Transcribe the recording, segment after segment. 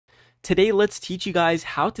Today, let's teach you guys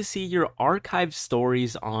how to see your archived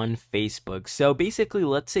stories on Facebook. So basically,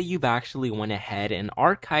 let's say you've actually went ahead and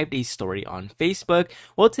archived a story on Facebook.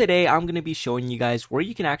 Well, today I'm going to be showing you guys where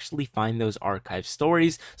you can actually find those archived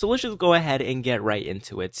stories. So let's just go ahead and get right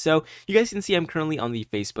into it. So you guys can see I'm currently on the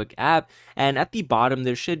Facebook app, and at the bottom,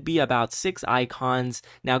 there should be about 6 icons.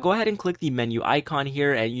 Now go ahead and click the menu icon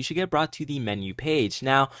here, and you should get brought to the menu page.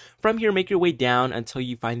 Now from here, make your way down until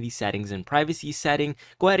you find the settings and privacy setting.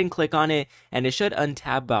 Go ahead and click on it, and it should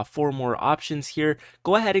untab about 4 more options here.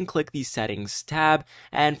 Go ahead and click the settings tab,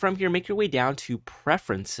 and from here make your way down to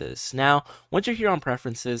preferences. Now once you're here on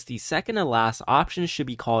preferences, the second to last option should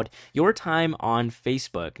be called your time on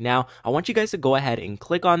Facebook. Now I want you guys to go ahead and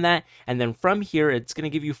click on that, and then from here it's going to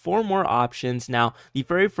give you 4 more options. Now the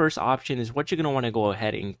very first option is what you're going to want to go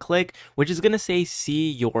ahead and click, which is going to say see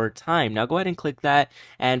your time. Now go ahead and click that,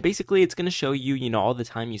 and basically it's going to show you all the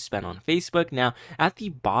time you spent on Facebook. Now at the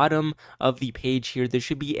bottom of the page here, there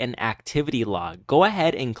should be an activity log. Go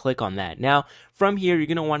ahead and click on that. Now from here, you're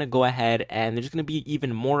going to want to go ahead, and there's going to be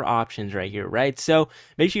even more options right here, right? So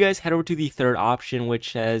make sure you guys head over to the third option,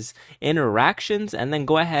 which says interactions, and then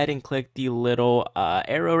go ahead and click the little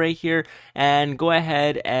arrow right here, and go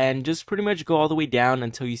ahead and just pretty much go all the way down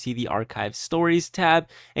until you see the archive stories tab,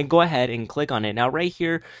 and go ahead and click on it. Now right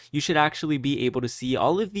here, you should actually be able to see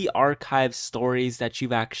all of the archive stories that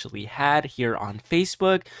you've actually had here on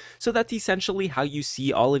Facebook. So that's essentially how you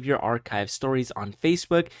see all of your archive stories on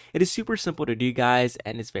Facebook. It is super simple to do, guys,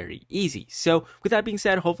 and it's very easy. So with that being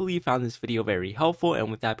said, hopefully you found this video very helpful,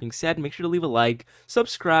 and with that being said, make sure to leave a like,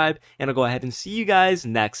 subscribe, and I'll go ahead and see you guys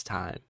next time.